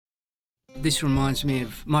This reminds me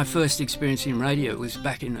of my first experience in radio was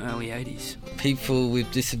back in the early 80s. People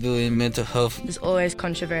with disability and mental health. There's always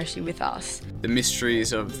controversy with us. The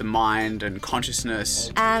mysteries of the mind and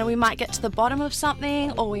consciousness. And we might get to the bottom of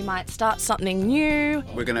something, or we might start something new.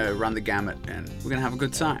 We're going to run the gamut and we're going to have a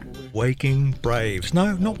good time. Waking Braves.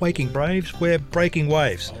 No, not Waking Braves. We're Breaking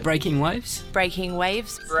Waves. Breaking waves? Breaking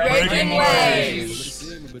waves. Breaking Waves!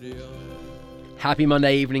 Happy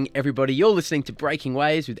Monday evening, everybody. You're listening to Breaking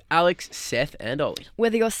Waves with Alex, Seth, and Ollie.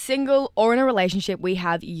 Whether you're single or in a relationship, we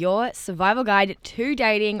have your survival guide to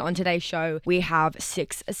dating. On today's show, we have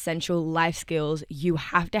 6 essential life skills you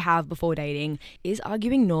have to have before dating. Is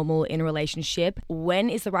arguing normal in a relationship? When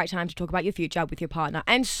is the right time to talk about your future with your partner?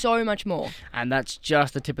 And so much more. And that's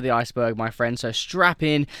just the tip of the iceberg, my friend. So strap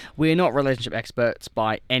in. We're not relationship experts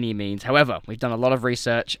by any means. However, we've done a lot of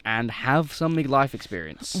research and have some life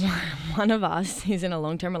experience. One of us is in a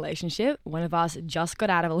long-term relationship. One of us just got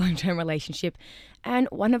out of a long-term relationship. And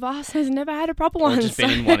one of us has never had a proper one. Or just been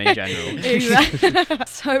in one in general. Exactly.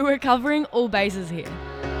 So we're covering all bases here.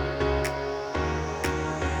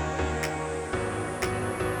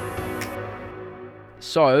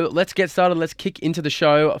 So let's get started. Let's kick into the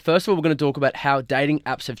show. First of all, we're going to talk about how dating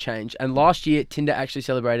apps have changed. And last year, Tinder actually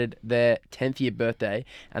celebrated their 10th year birthday.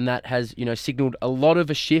 And that has, signaled a lot of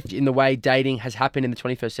a shift in the way dating has happened in the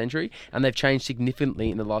 21st century. And they've changed significantly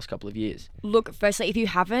in the last couple of years. Look, firstly, if you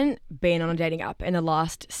haven't been on a dating app in the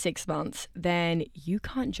last 6 months, then you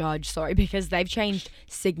can't judge, because they've changed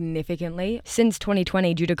significantly since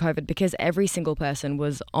 2020 due to COVID, because every single person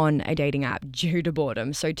was on a dating app due to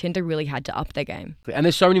boredom. So Tinder really had to up their game. And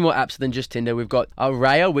there's so many more apps than just Tinder. We've got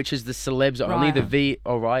Raya, which is the celebs only, the V.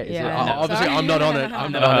 Oh, Raya. Is Yeah. it? Obviously, I'm not on it. I've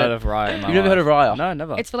never heard of Raya. You've never heard of Raya? No,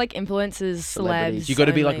 never. It's for influencers, celebs. You've got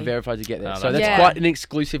to be only. verified to get there. Oh, So that's Yeah. quite an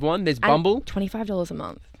exclusive one. There's And Bumble. $25 a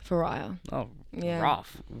month for Raya. Oh, Yeah.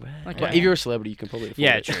 rough. Okay. But if you're a celebrity, you can probably afford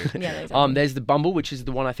Yeah, it. true. Yeah, exactly. There's the Bumble, which is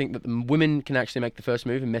the one I think that the women can actually make the first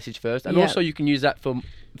move and message first. And Yeah. also you can use that for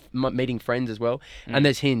meeting friends as well. And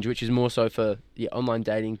there's Hinge, which is more so for online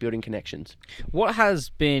dating, building connections. What has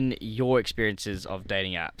been your experiences of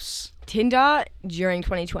dating apps? Tinder during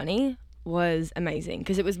 2020 was amazing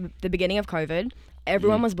because it was the beginning of COVID.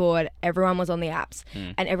 Everyone was bored. Everyone was on the apps.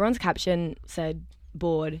 And everyone's caption said,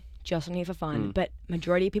 bored, just on here for fun. But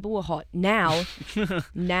majority of people were hot. Now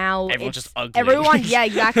Everyone's it's just ugly. Everyone, yeah,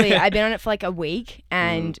 exactly. I've been on it for a week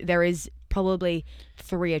and there is probably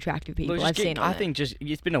 3 attractive people Look, I've seen on I it. think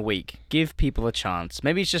it's been a week. Give people a chance.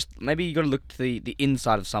 Maybe you got to look to the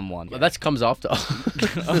inside of someone. Well, that comes after.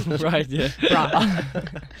 Oh, right, yeah.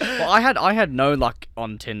 Bruh. Well, I had no luck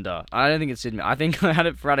on Tinder. I don't think it's in me. I think I had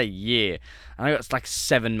it for about a year, and I got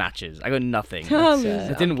 7 matches. I got nothing.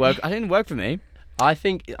 It didn't work. It didn't work for me. I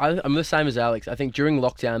think I'm the same as Alex. I think during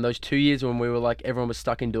lockdown, those 2 years when we were everyone was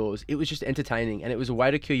stuck indoors, it was just entertaining and it was a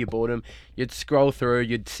way to kill your boredom. You'd scroll through,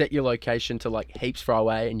 you'd set your location to heaps far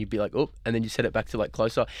away and you'd be oh, and then you set it back to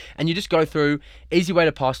closer. And you just go through, easy way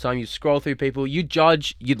to pass time. You scroll through people, you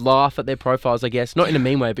judge, you'd laugh at their profiles, I guess. Not in a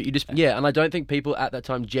mean way, but you just, and I don't think people at that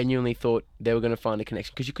time genuinely thought they were going to find a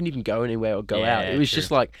connection because you couldn't even go anywhere or go out. It was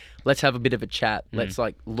just let's have a bit of a chat. Let's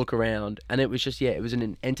look around. And it was just, it was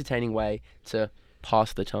an entertaining way to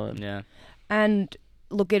pass the time. Yeah. And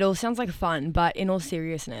look, it all sounds like fun, but in all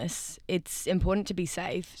seriousness, it's important to be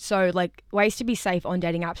safe. So, ways to be safe on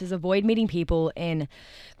dating apps is avoid meeting people in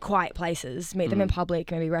quiet places. Meet them in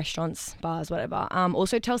public, maybe restaurants, bars, whatever.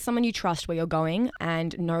 Also, tell someone you trust where you're going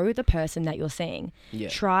and know the person that you're seeing. Yeah.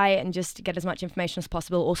 Try and just get as much information as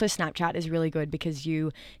possible. Also, Snapchat is really good because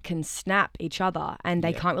you can snap each other and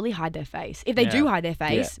they can't really hide their face. If they do hide their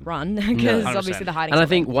face, run, because 100%. obviously they're hiding And I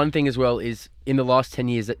something. think one thing as well is in the last 10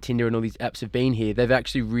 years that Tinder and all these apps have been here, they've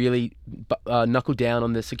actually really knuckled down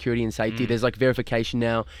on the security and safety. There's verification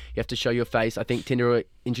now. You have to show your face. I think Tinder are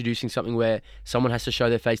introducing something where someone has to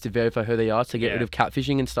show their face to verify who they are to get rid of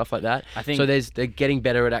catfishing and stuff like that. I think so they're getting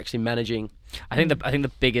better at actually managing. I think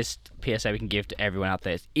the biggest PSA we can give to everyone out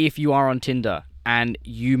there is if you are on Tinder and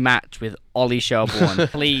you match with Ollie Shelbourne,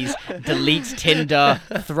 please delete Tinder,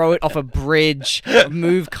 throw it off a bridge,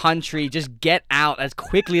 move country, just get out as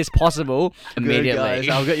quickly as possible immediately. Good, guys.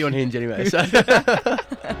 I'll get you on Hinge anyway. So.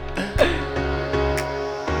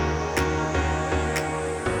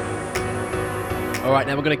 All right,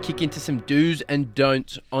 now we're going to kick into some do's and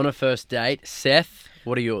don'ts on a first date. Seth,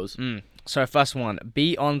 what are yours? So first one,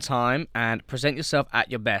 be on time and present yourself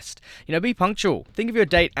at your best. Be punctual. Think of your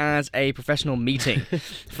date as a professional meeting.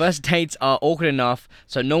 First dates are awkward enough,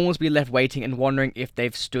 so no one will be left waiting and wondering if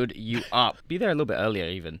they've stood you up. Be there a little bit earlier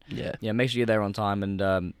even. Yeah. Yeah, make sure you're there on time and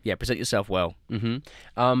present yourself well. Now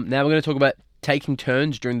we're going to talk about taking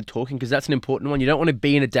turns during the talking, because that's an important one. You don't want to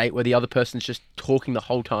be in a date where the other person's just talking the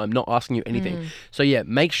whole time, not asking you anything. So yeah,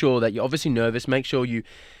 make sure that you're obviously nervous. Make sure you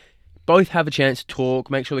both have a chance to talk.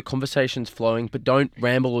 Make sure the conversation's flowing, but don't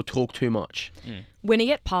ramble or talk too much. When you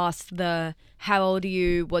get past the how old are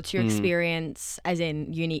you, what's your experience, as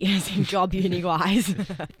in uni, as in job uni wise,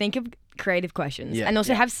 think of creative questions, and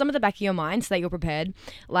also have some of the back of your mind so that you're prepared.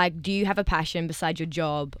 Like, do you have a passion besides your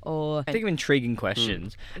job? Or Think of intriguing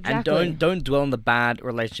questions, and Exactly. don't dwell on the bad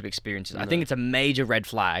relationship experiences. I think it's a major red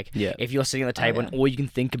flag if you're sitting at the table and all you can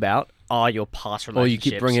think about are your past relationships. Or you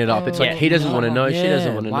keep bringing it up. It's like, he doesn't want to know, she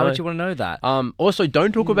doesn't want to know. Why would you want to know that? Also,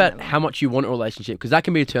 don't talk about how much you want a relationship, because that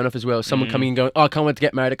can be a turn off as well. Someone coming and going, oh, I can't wait to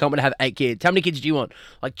get married. I can't wait to have 8 kids. How many kids do you want?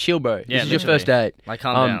 Like, chill, bro. Yeah, This is your literally. first date. Like,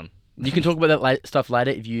 calm down. You can talk about that stuff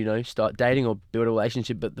later if you start dating or build a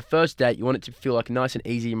relationship. But the first date, you want it to feel like nice and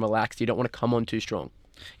easy and relaxed. You don't want to come on too strong.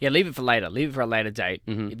 Yeah, leave it for later. Leave it for a later date.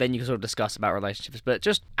 Then you can sort of discuss about relationships. But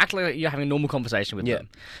just act like you're having a normal conversation with them.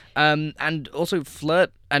 And also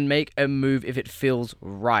flirt and make a move if it feels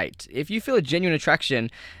right. If you feel a genuine attraction,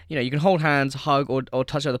 you can hold hands, hug, or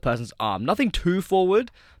touch the other person's arm. Nothing too forward,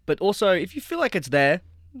 but also if you feel like it's there,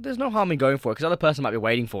 there's no harm in going for it, because the other person might be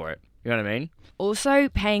waiting for it. You know what I mean? Also,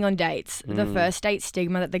 paying on dates. The first date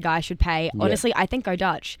stigma that the guy should pay. Honestly, I think go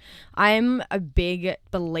Dutch. I'm a big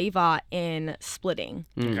believer in splitting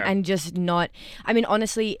and just not... I mean,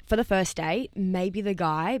 honestly, for the first date, maybe the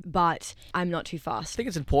guy, but I'm not too I fast. think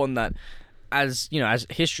it's important that, as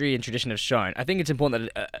history and tradition have shown, I think it's important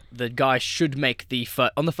that the guy should make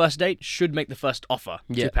on the first date should make the first offer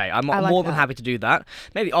to pay. I'm I like more than that. happy to do that.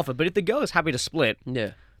 Maybe offer, but if the girl is happy to split,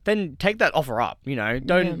 then take that offer up.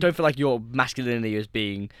 Don't feel like your masculinity is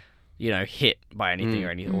being, hit by anything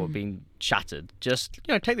or being shattered. Just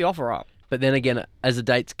take the offer up. But then again, as the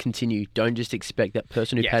dates continue, don't just expect that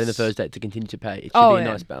person who paid in the Yes. first date to continue to pay. It should Oh, be a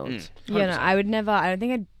yeah. nice balance. I would never... I don't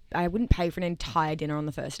think I wouldn't pay for an entire dinner on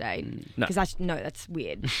the first date. No. Because that's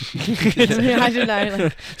weird. I don't know.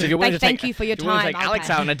 Like, So if you're willing to thank take- you for your if you're willing to time. take Alex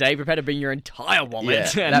I'll out pay. on a date, prepare to bring your entire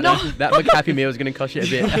wallet. That McHappy meal is going to cost you a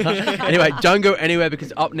bit. Anyway, don't go anywhere,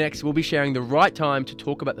 because up next we'll be sharing the right time to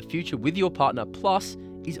talk about the future with your partner. Plus,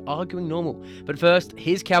 is arguing normal? But first,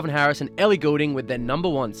 here's Calvin Harris and Ellie Goulding with their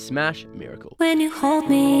 #1 smash, Miracle. When you hold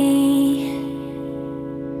me,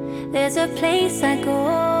 there's a place I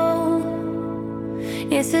go.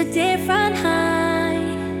 It's a different high.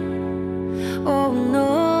 Oh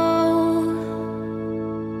no.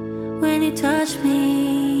 When you touch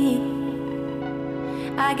me,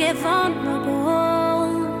 I get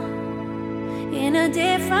vulnerable in a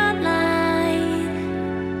different light.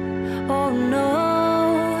 Oh no.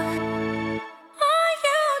 Are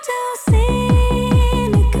you too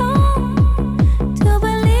cynical to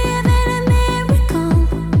believe in a miracle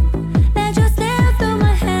that just slipped through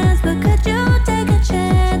my hands? But could you take a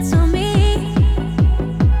chance on me?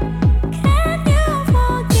 Can you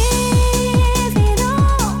forgive it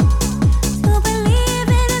all to believe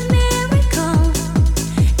in a miracle?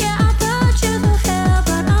 Yeah, I'll put you through hell,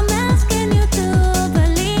 but I'm asking you to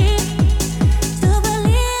believe in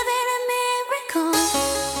a miracle.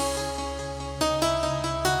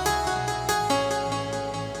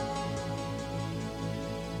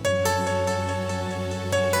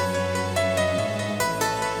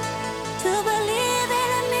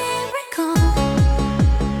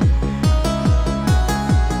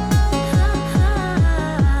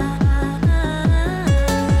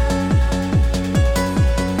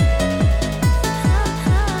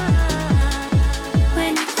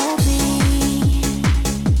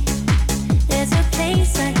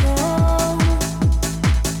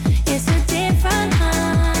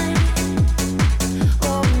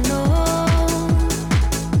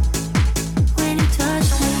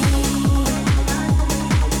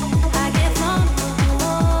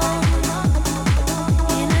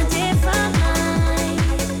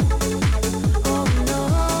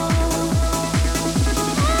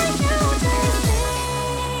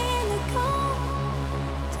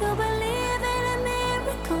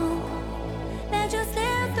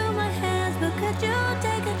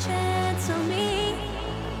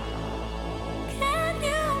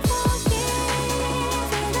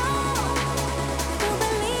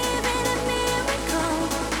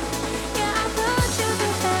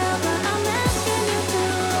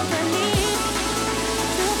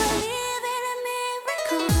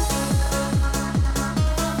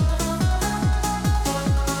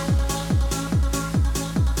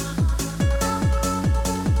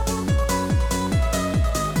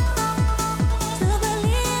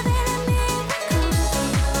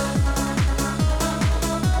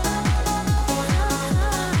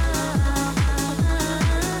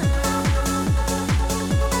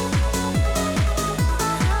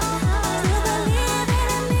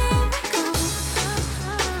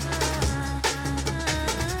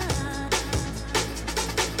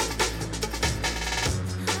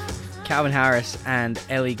 Calvin Harris and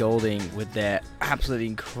Ellie Goulding with their absolutely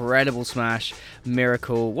incredible smash,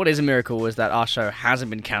 Miracle. What is a miracle is that our show hasn't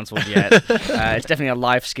been cancelled yet. It's definitely a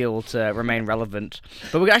life skill to remain relevant.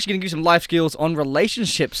 But we're actually going to give you some life skills on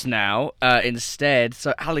relationships now instead.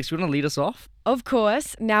 So, Alex, you want to lead us off? Of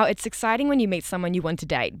course. Now, it's exciting when you meet someone you want to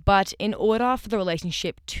date, but in order for the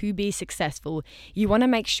relationship to be successful, you want to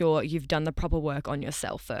make sure you've done the proper work on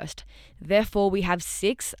yourself first. Therefore, we have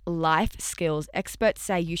 6 life skills experts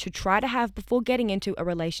say you should try to have before getting into a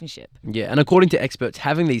relationship. Yeah, and according to experts,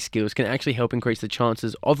 having these skills can actually help increase the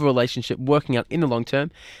chances of a relationship working out in the long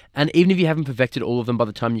term. And even if you haven't perfected all of them by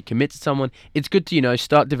the time you commit to someone, it's good to,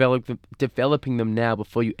 start developing them now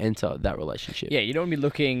before you enter that relationship. Yeah, you don't want to be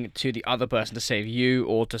looking to the other person to save you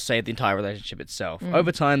or to save the entire relationship itself.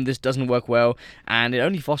 Over time, this doesn't work well, and it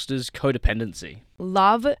only fosters codependency.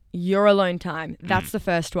 Love your alone time. That's the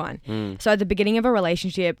first one. So at the beginning of a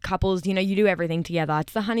relationship, couples, you do everything together.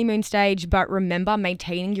 It's the honeymoon stage, but remember,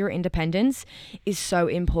 maintaining your independence is so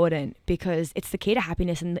important because it's the key to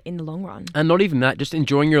happiness in the long run. And not even that, just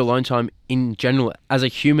enjoying your alone time in general as a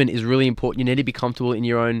human is really important. You need to be comfortable in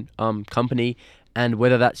your own company. And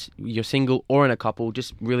whether that's you're single or in a couple,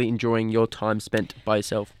 just really enjoying your time spent by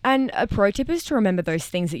yourself. And a pro tip is to remember those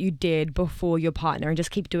things that you did before your partner and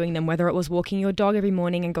just keep doing them, whether it was walking your dog every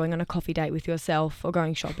morning and going on a coffee date with yourself or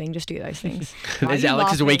going shopping. Just do those things. There's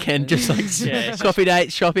Alex's weekend, just like coffee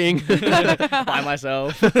date, shopping. By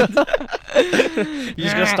myself. You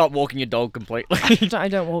just gotta stop walking your dog completely. I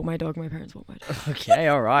don't walk my dog. My parents walk my dog. Okay,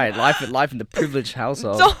 all right. Life in the privileged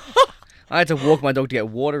household. I had to walk my dog to get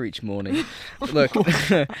water each morning. Look,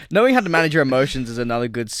 knowing how to manage your emotions is another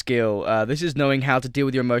good skill. This is knowing how to deal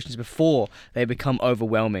with your emotions before they become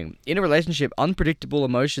overwhelming. In a relationship, unpredictable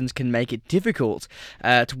emotions can make it difficult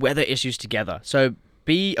to weather issues together. So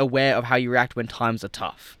be aware of how you react when times are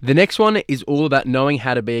tough. The next one is all about knowing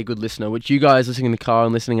how to be a good listener, which you guys listening in the car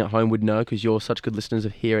and listening at home would know because you're such good listeners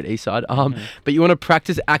of here at Eastside. But you want to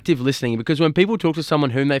practice active listening because when people talk to someone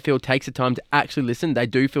whom they feel takes the time to actually listen, they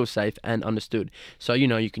do feel safe and understood. So,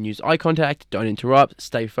 you can use eye contact, don't interrupt,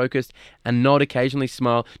 stay focused, and nod, occasionally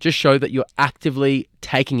smile. Just show that you're actively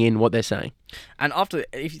taking in what they're saying. And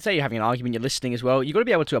if you say you're having an argument, you're listening as well, you've got to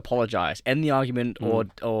be able to apologise, end the argument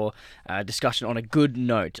or discussion on a good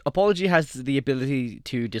note. Apology has the ability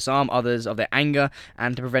to disarm others of their anger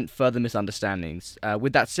and to prevent further misunderstandings.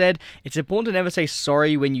 With that said, it's important to never say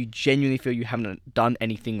sorry when you genuinely feel you haven't done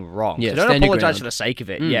anything wrong. Yeah, so don't apologise for the sake of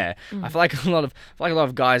it. Yeah, I feel like a lot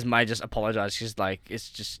of guys might just apologise because it's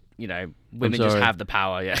just. Women just have the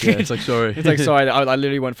power. Yeah, it's like sorry. It's like sorry. I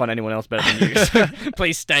literally won't find anyone else better than you. So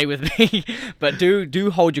please stay with me. But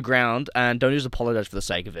do hold your ground and don't just apologize for the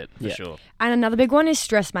sake of it. For sure. And another big one is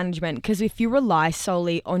stress management because if you rely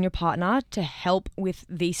solely on your partner to help with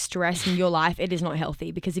the stress in your life, it is not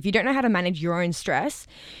healthy because if you don't know how to manage your own stress,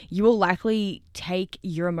 you will likely take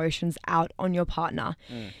your emotions out on your partner,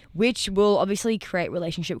 which will obviously create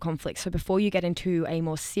relationship conflicts. So before you get into a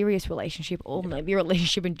more serious relationship or maybe a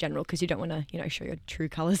relationship in general, because you don't want to, show your true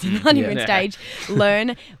colors in the honeymoon stage,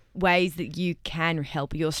 learn ways that you can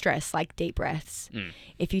help your stress, like deep breaths.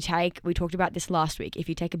 We talked about this last week, if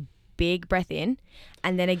you take a big breath in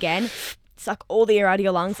and then again, suck all the air out of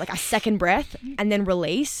your lungs, like a second breath, and then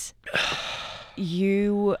release.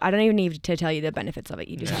 I don't even need to tell you the benefits of it.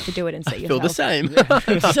 You just have to do it and see yourself. I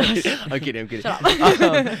feel the same. I'm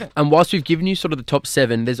kidding. And whilst we've given you sort of the top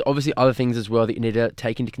 7, there's obviously other things as well that you need to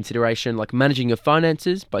take into consideration, like managing your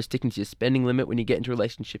finances by sticking to your spending limit when you get into a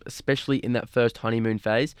relationship, especially in that first honeymoon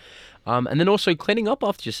phase. And then also cleaning up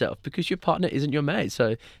after yourself because your partner isn't your mate.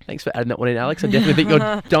 So thanks for adding that one in, Alex. I definitely think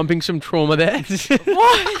you're dumping some trauma there.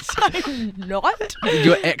 What? I'm not. Did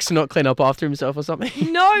your ex not clean up after himself or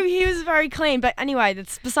something? No, he was very clean. But anyway,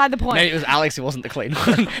 that's beside the point. Maybe it was Alex who wasn't the clean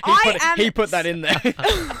one. He put that in there.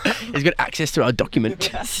 He's got access to our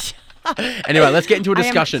document. Anyway, let's get into a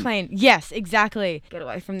discussion. Yes, exactly. Get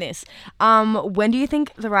away from this. When do you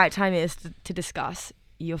think the right time is to discuss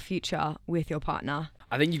your future with your partner?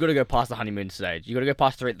 I think you got to go past the honeymoon stage. You got to go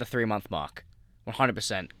past the 3-month mark,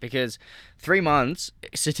 100%, because 3 months,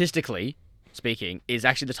 statistically speaking, is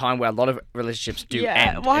actually the time where a lot of relationships do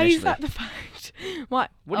end. Why initially. is that the fact?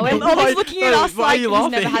 What? What do you mean? Always looking at us why like are you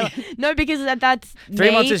he's never laughing? had. No, because that's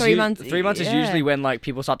 3 months. 3 months. 3 months is usually when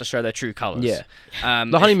people start to show their true colours. Yeah.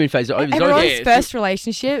 The honeymoon phase is over. Everyone's first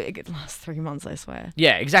relationship, it lasts 3 months, I swear.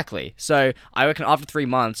 Yeah, exactly. So I reckon after 3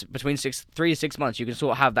 months, between 3 to 6 months, you can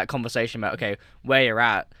sort of have that conversation about where you're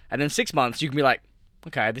at, and then 6 months you can be like,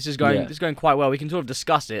 okay, this is going quite well. We can sort of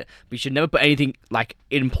discuss it, but you should never put anything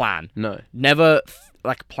in plan. No. Never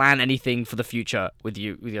like plan anything for the future with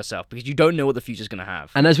yourself, because you don't know what the future's gonna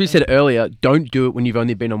have. And as we said earlier, don't do it when you've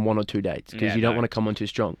only been on 1 or 2 dates, because Yeah, you don't no. want to come on too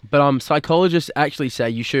strong. But psychologists actually say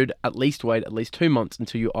you should at least wait at least 2 months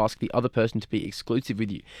until you ask the other person to be exclusive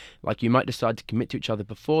with you. Like, you might decide to commit to each other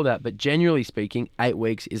before that, but generally speaking, 8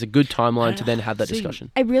 weeks is a good timeline to then have that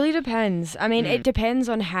discussion. It really depends. I mean, it depends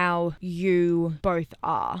on how you both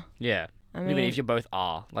are. Yeah. I Even mean- if you both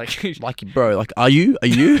are. Like, Like, bro, like, are you?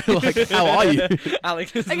 Like, how are you?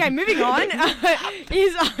 Alex. Okay, moving on.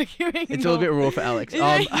 He's arguing. It's all a bit raw for Alex.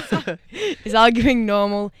 He's arguing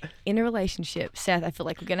normal in a relationship. Seth, I feel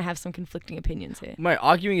like we're going to have some conflicting opinions here. Mate,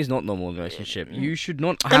 arguing is not normal in a relationship. You should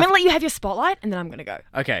not I'm have... going to let you have your spotlight, and then I'm going to go.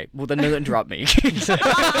 Okay, well then don't interrupt me.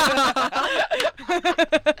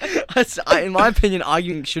 In my opinion,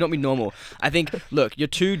 arguing should not be normal. I think, look, you're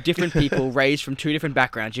two different people raised from two different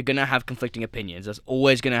backgrounds. You're going to have conflicting opinions. That's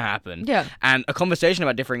always going to happen. Yeah. And a conversation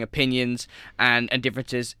about differing opinions and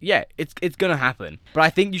differences, yeah, it's going to happen. But I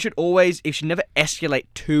think it should never escalate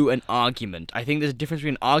to an argument. I think there's a difference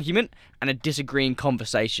between an argument and a disagreeing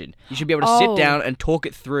conversation. You should be able to sit down and talk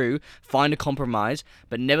it through, find a compromise,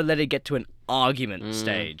 but never let it get to an argument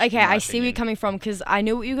stage. Okay, in my I see where you're opinion. coming from, because I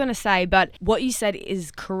knew what you were going to say, but what you said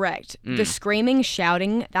is correct. The screaming,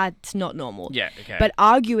 shouting, that's not normal. Yeah, okay. But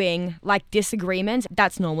arguing, like disagreements,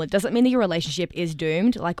 that's normal. It doesn't mean that your relationship is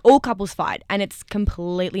doomed. Like, all couples fight, and it's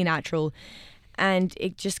completely natural. And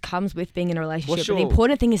it just comes with being in a relationship. And the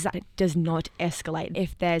important thing is that it does not escalate.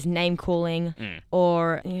 If there's name calling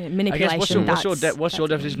or manipulation, I guess what's your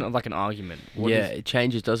that's definition of like an argument? It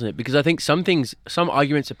changes, doesn't it? Because I think some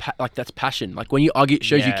arguments are like, that's passion. Like, when you argue, it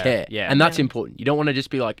shows you Yeah, care, yeah. and that's important. You don't want to just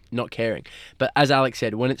be like not caring. But as Alex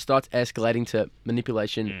said, when it starts escalating to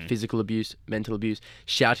manipulation, physical abuse, mental abuse,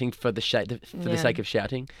 shouting for the sake of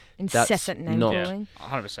shouting, incessant name not. calling.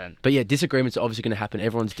 100%. But yeah, disagreements are obviously going to happen.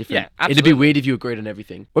 Everyone's different. Yeah, It'd be absolutely. weird if you agreed on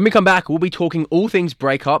everything. When we come back, we'll be talking all things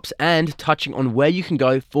breakups and touching on where you can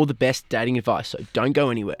go for the best dating advice. So don't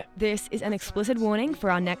go anywhere. This is an explicit warning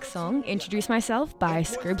for our next song, Introduce Myself by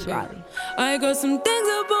Scribs Riley. I got some things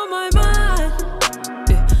up on my mind.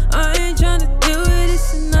 Yeah, I ain't tryna deal with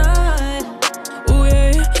this tonight. Oh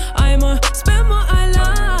yeah, I'ma spend what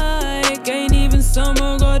I like. Ain't even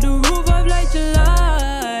summer, got the roof up like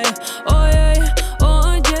July.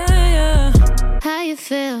 Oh yeah. How you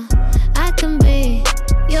feel? I can be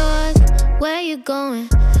yours. Where you going?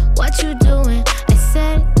 What you doing? I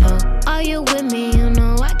said no. Are you with me? You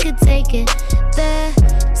know I could take it there.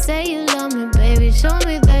 Say you love me, baby. Show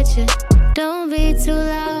me that you don't be too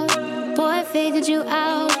loud. Boy, I figured you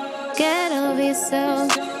out. Get over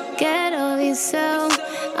yourself. Get over yourself.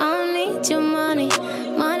 I don't need your money.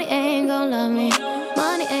 Money ain't gon' love me.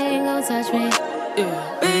 Money ain't gon' touch me.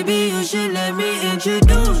 Yeah. Baby, you should let me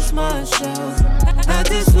introduce myself. Had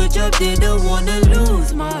to switch up, didn't wanna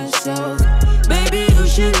lose myself. Baby, you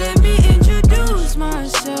should let me introduce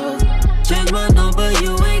myself. Change my number,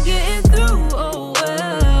 you ain't getting through, oh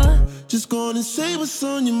well. Just gonna say what's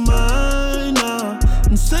on your mind now,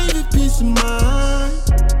 and save your peace of mind.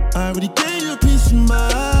 I already gave you a piece of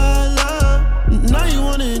my love. Now you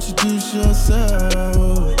wanna introduce yourself.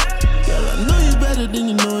 Girl, I know you better than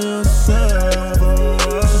you know yourself.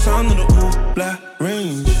 Sound of the old black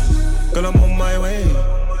range. Girl, I'm on my way.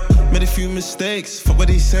 Made a few mistakes. Fuck what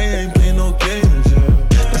they say, I ain't playing no games. Yeah.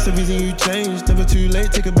 That's the reason you changed. Never too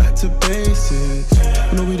late, take it back to basics.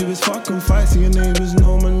 When all we do is fuck and fight, so your neighbors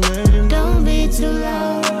know my name. Don't be too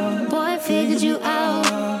loud. Boy, I figured you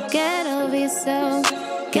out. Get over yourself.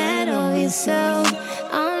 Get over yourself.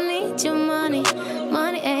 I don't need your money.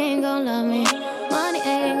 Money ain't gon' love me. Money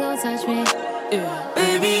ain't gon' touch me. Yeah.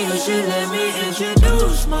 Baby, you should let me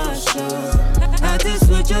introduce myself. Had to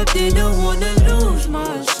switch up, didn't wanna lose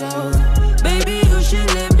myself. Baby, you should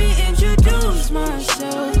let me introduce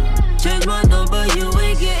myself. Change my number, you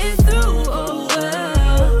ain't getting through, oh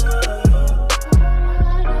well.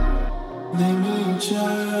 Let me in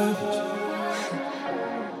charge.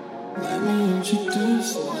 Let me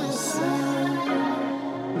introduce myself.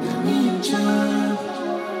 Let me in charge.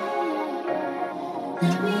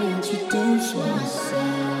 Let me introduce myself.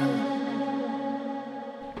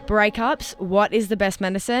 Breakups, what is the best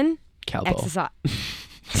medicine? Cowbell. Exercise.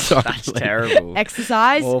 Sorry. That's terrible.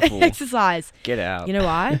 Exercise. Awful. Exercise. Get out. You know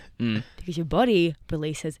why? Because your body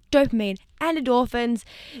releases dopamine and endorphins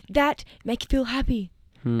that make you feel happy.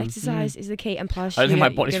 Exercise is the key, and plus I don't think my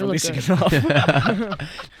you body's gotta look releasing good. enough.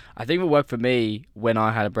 I think what worked for me when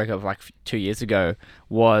I had a breakup like 2 years ago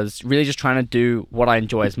was really just trying to do what I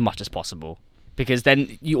enjoy as much as possible. because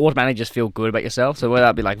then you automatically just feel good about yourself. So whether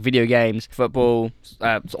that be like video games, football,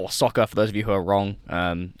 or soccer for those of you who are wrong.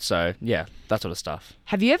 So yeah, that sort of stuff.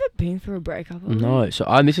 Have you ever been through a breakup? Ollie? No, so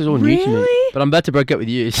this is all new to me. Really? But I'm about to break up with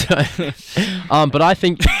you. So, but I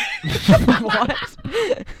think What?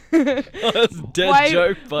 That's a dead Why-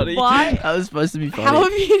 joke, buddy. Why? that was supposed to be funny. How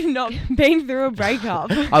have you not been through a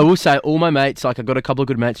breakup? I will say, all my mates, like I've got a couple of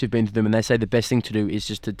good mates who've been through them, and they say the best thing to do is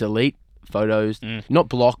just to delete photos, not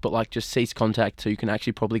block, but like just cease contact, so you can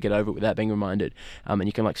actually probably get over it without being reminded, and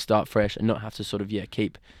you can like start fresh and not have to sort of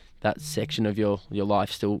keep that section of your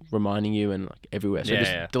life still reminding you and like everywhere. So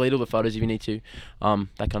just delete all the photos if you need to,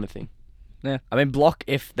 that kind of thing. Yeah, I mean block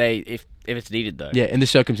if it's needed though. Yeah, in the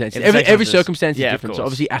circumstances. In the Every circumstances. circumstance is Yeah, of different, so course.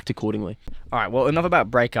 obviously act accordingly. All right, well, enough about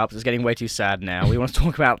breakups. It's getting way too sad now. We want to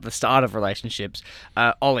talk about the start of relationships.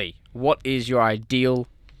 Ollie, what is your ideal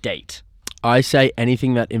date? I say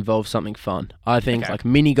anything that involves something fun. I think Okay. like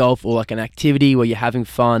mini golf or like an activity where you're having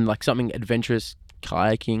fun, like something adventurous,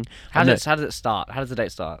 kayaking. How I does don't know. it start? How does the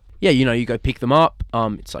date start? Yeah, you go pick them up.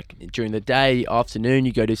 It's like during the day, afternoon,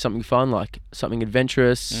 you go do something fun, like something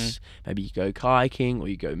adventurous. Maybe you go kayaking or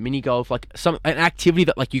you go mini golf, like an activity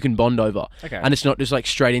that like you can bond over. Okay. And it's not just like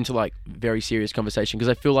straight into like very serious conversation, because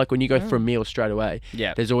I feel like when you go for a meal straight away,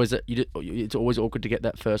 Yeah. there's always it's always awkward to get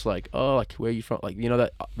that first like, oh, like where are you from, like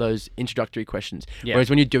that those introductory questions. Yeah.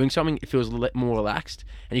 Whereas when you're doing something, it feels more relaxed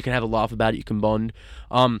and you can have a laugh about it. You can bond.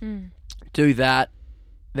 Do that.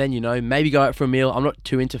 Then, maybe go out for a meal. I'm not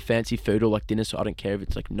too into fancy food or like dinner, so I don't care if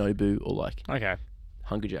it's like Nobu or like Okay.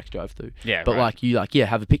 Hungry Jack's drive-through. Yeah, But right.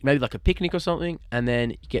 have maybe like a picnic or something, and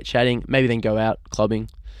then you get chatting. Maybe then go out clubbing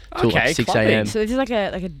till Okay, like 6 clubbing. a.m. So this is like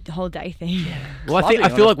a whole day thing. Well, I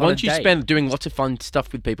Clubbing feel on like a once you date. spend doing lots of fun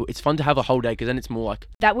stuff with people, it's fun to have a whole day, because then it's more like,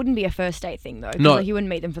 That wouldn't be a first date thing though. 'cause, No. like, you wouldn't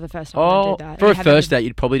meet them for the first time and do that. for You a have first everything- date,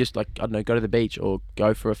 you'd probably just like, I don't know, go to the beach or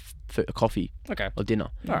go for a coffee Okay. or dinner.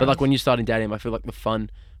 Alright. But like when you're starting dating, I feel like the fun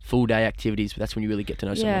full day activities, that's when you really get to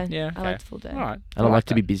know Yeah, someone. Yeah, I okay. like the full day. All right. And I like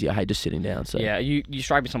to be busy. I hate just sitting down. So Yeah, you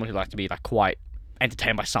strike me as someone who likes to be like quite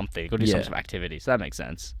entertained by something. Got to do some Yeah. sort of activity. So that makes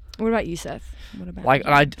sense. What about you, Seth? What about Like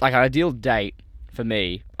you? an ideal date for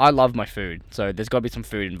me. I love my food, so there's got to be some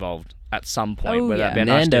food involved at some point. Oh, whether yeah. that be a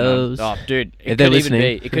nice dinner. Nando's. Oh, dude, If it they're could even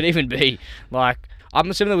listening. be. It could even be like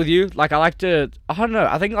I'm similar with you. Like I don't know.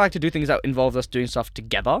 I think I like to do things that involve us doing stuff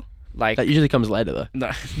together. Like that usually comes later though.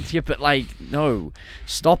 no, yeah, but like no,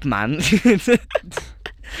 stop, man.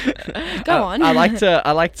 Go on. I like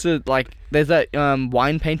to like. There's that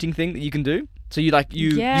wine painting thing that you can do. So you get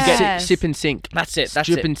Yes. Sip and sink. that's it. That's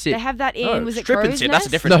Strip it. and sip. They have that in. No, was it strip and Crow's sip, that's a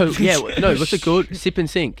Nest? different- No, what's it called? Sip and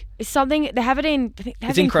sink. It's something they have it in. I think they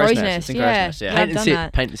have It's it in in Crow's Crow's Nest, Nest. it's in Crow's Nest, yeah. I've Paint and done sip.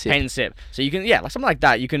 that. Paint and sip. Paint and sip. So you can like something like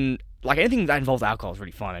that. You can like anything that involves alcohol is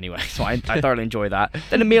really fun anyway. So I thoroughly enjoy that.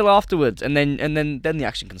 Then a meal afterwards, and then the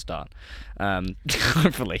action can start.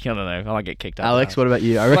 Hopefully, I don't know. I might get kicked out. Alex, what about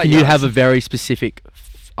you? I Right, reckon yeah. you'd have a very specific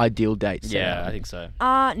ideal date. set Yeah, out. I think so.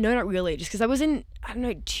 No, not really. Just because I was in,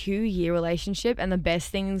 2-year relationship, and the best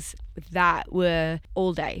things with that were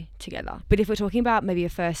all day together. But if we're talking about maybe a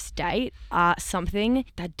first date, something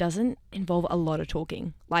that doesn't involve a lot of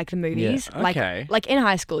talking, like the movies. Okay. Like in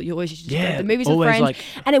high school, you always used to just go Yeah, to the movies with always, friends, like,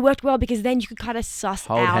 and it worked well because then you could kind of suss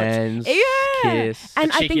Hold out. hands, Yeah. kiss.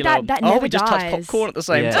 And I Cheeky think that little- never we just touched dies. popcorn at the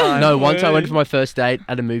same Yeah. time. No, once I went for my first date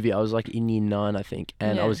at a movie. I was like in year 9, I think,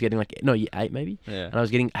 and I Yeah. was getting like year 8 maybe. Yeah. And I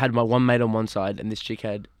was had my one mate on one side, and this chick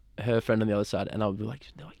had her friend on the other side, and I would be like,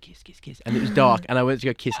 no, kiss, and it was dark, and I went to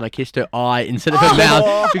go kiss, and I kissed her eye instead of her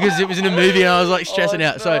mouth because it was in a movie, and I was like stressing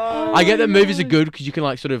out. So I get that movies are good because you can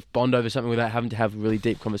like sort of bond over something without having to have really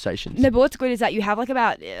deep conversations. No, but what's good is that you have like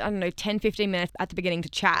about, 10-15 minutes at the beginning to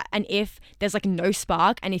chat. And if there's like no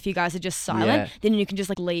spark and if you guys are just silent, Yeah. then you can just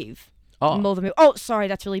like leave. Oh. More than oh, sorry,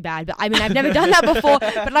 that's really bad. But I mean, I've never done that before.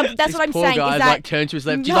 But like, that's This what I'm poor saying. guy Is that like turned to his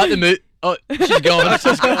left. Do you like the movie? Oh, she's gone.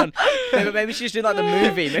 She's gone. Maybe she's doing like the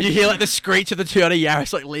movie. You hear like the screech of the Toyota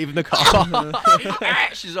Yaris like leaving the car.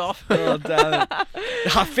 She's off. Oh damn it!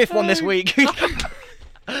 Our 5th one this week. No,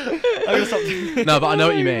 but I know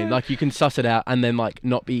what you mean. Like you can suss it out and then like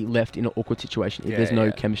not be left in an awkward situation if Yeah, there's no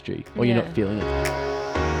yeah. chemistry or you're Yeah. not feeling it.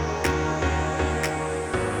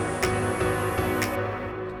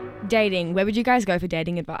 dating. Where would you guys go for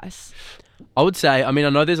dating advice? I would say, I mean, I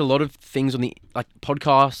know there's a lot of things on the like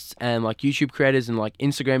podcasts and like YouTube creators and like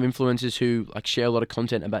Instagram influencers who like share a lot of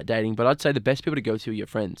content about dating, but I'd say the best people to go to are your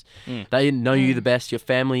friends. They know you the best. Your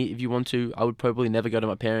family, if you want to. I would probably never go to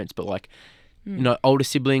my parents, but like older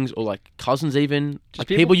siblings or like cousins even, like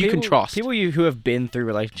people you can trust. People who have been through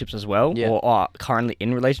relationships as well, Yeah. or are currently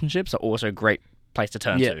in relationships, are also a great place to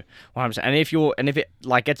turn Yeah. to. 100%. And if it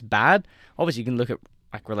like gets bad, obviously you can look at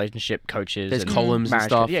like relationship coaches. There's and columns and marriage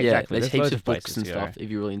stuff. coaches. Yeah, Exactly. there's heaps loads of books places and to go. stuff if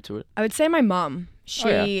you're really into it. I would say my mum. She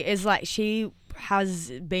Oh, yeah. is like, she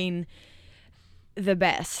has been the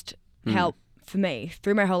best help for me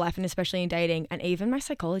through my whole life, and especially in dating, and even my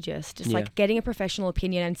psychologist. Just Yeah. like getting a professional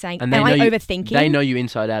opinion and saying, And am I you, overthinking? They know you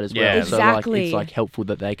inside out as well. Yeah. So like, Exactly. it's like helpful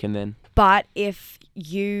that they can then. But if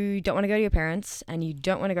you don't want to go to your parents and you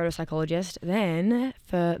don't want to go to a psychologist, then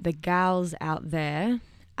for the gals out there,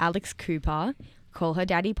 Alex Cooper, Call Her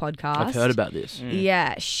Daddy podcast. I've heard about this.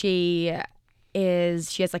 Yeah, she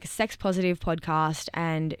has like a sex positive podcast,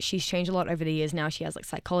 and she's changed a lot over the years. Now she has like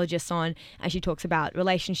psychologists on, and she talks about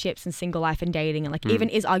relationships and single life and dating, and like even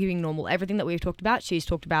is arguing normal. Everything that we've talked about, she's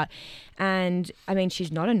talked about. And I mean,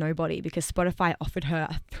 she's not a nobody, because Spotify offered her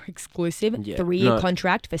an exclusive Yeah. 3-year No.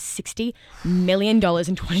 contract for $60 million in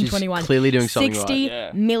 2021. She's clearly doing something $60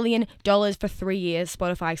 right. million for 3 years,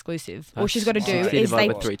 Spotify exclusive. All That's she's got to do 60 is divided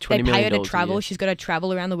they by three, pay $20 her million to a travel. year. She's got to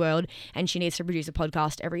travel around the world, and she needs to produce a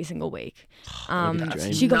podcast every single week.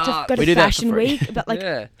 dream. She got to We do that for Fashion free. Week, but like,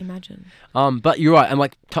 Yeah. imagine. But you're right. And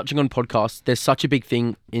like touching on podcasts, there's such a big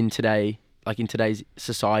thing in today's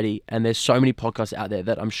society, and there's so many podcasts out there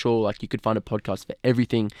that I'm sure like you could find a podcast for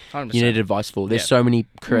everything 100%. you need advice for. There's Yeah. so many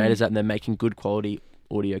creators out there making good quality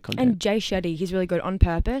audio content. And Jay Shetty, he's really good on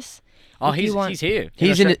purpose. Oh, If you he's want- here.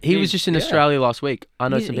 He was just in Australia last week. I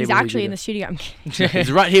know He's, some he's people. who actually do in the that. studio. I'm kidding.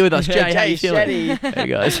 He's right here with us, Jay. How Jay you feeling? Shetty. Hey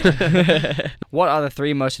guys. What are the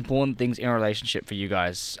 3 most important things in a relationship for you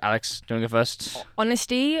guys? Alex, do you want to go first?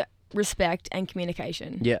 Honesty, respect, and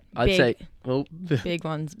communication. Yeah, I'd Big- say. Well, Big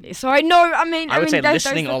ones. Sorry, no, I mean, I would say those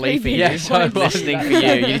listening, are the Ollie, for three you. big Yeah, so ones. Listening for you.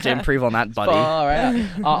 You need to improve on that, buddy. far out.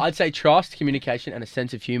 I'd say trust, communication, and a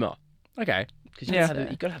sense of humor. Okay. Because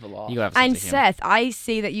you gotta have a laugh. You gotta have a And sense of humour. Seth, I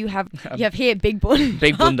see that you have here Big Bun.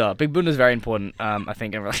 Big bunda. Big bunda is very important. I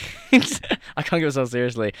think. I can't give myself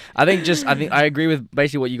seriously. I think I agree with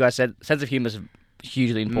basically what you guys said. Sense of humor is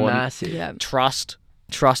hugely important. Massive. Yeah. Trust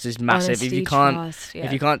is massive. Honesty, if you can't trust, yeah.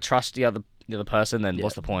 if you can't trust the other person, then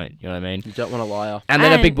what's the point? You know what I mean? You don't want a liar. And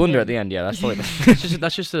then a big And- bunda yeah. at the end. Yeah, that's probably.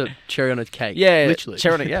 That's just a cherry on a cake. Yeah, literally.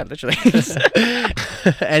 Share it, yeah, literally.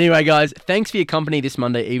 Anyway, guys, thanks for your company this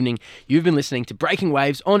Monday evening. You've been listening to Breaking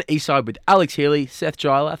Waves on Eastside with Alex Healy, Seth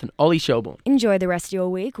Gylath, and Ollie Shelbourne. Enjoy the rest of your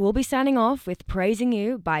week. We'll be signing off with Praising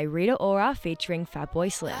You by Rita Ora featuring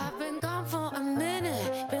Fatboy Slim. I've been gone for a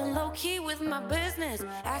minute, been low key with my business.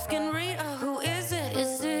 Asking Rita, who is it?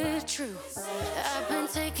 Is it true? I've been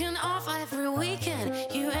taking off every weekend,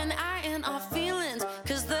 you and I in our feelings,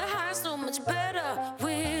 cause the high's so much better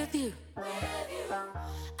with you.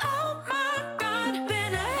 Oh my God,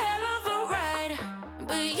 been a hell of a ride,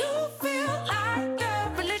 but you feel like your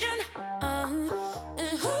religion. And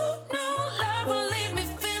who knew love will leave me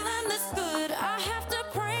feeling this good? I have to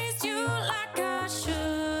praise you like I should.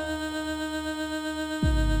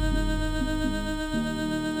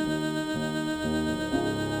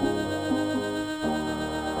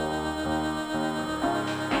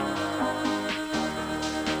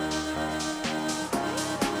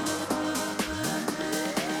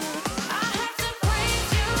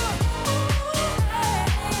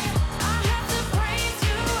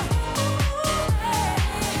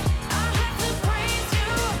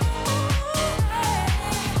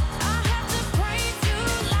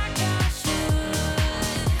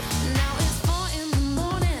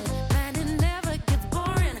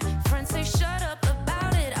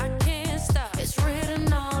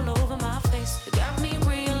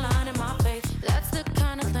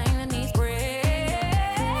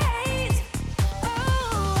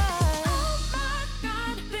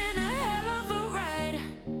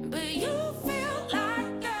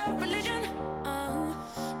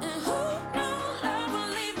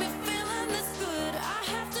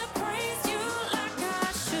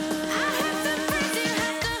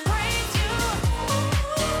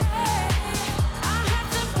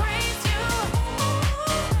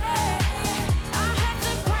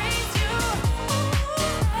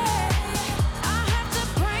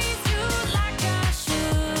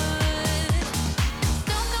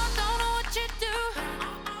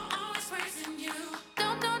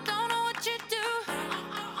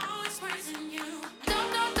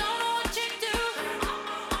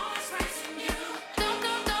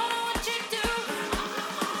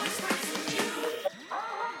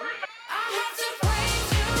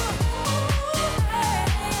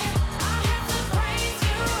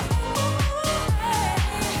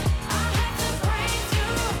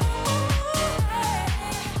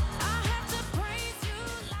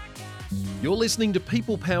 You're listening to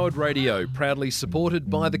People Powered Radio, proudly supported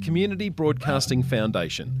by the Community Broadcasting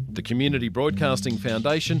Foundation. The Community Broadcasting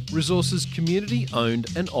Foundation resources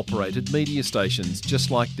community-owned and operated media stations just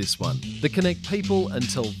like this one that connect people and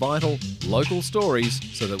tell vital, local stories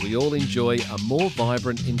so that we all enjoy a more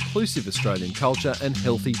vibrant, inclusive Australian culture and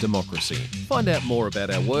healthy democracy. Find out more about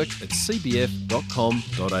our work at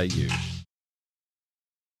cbf.com.au.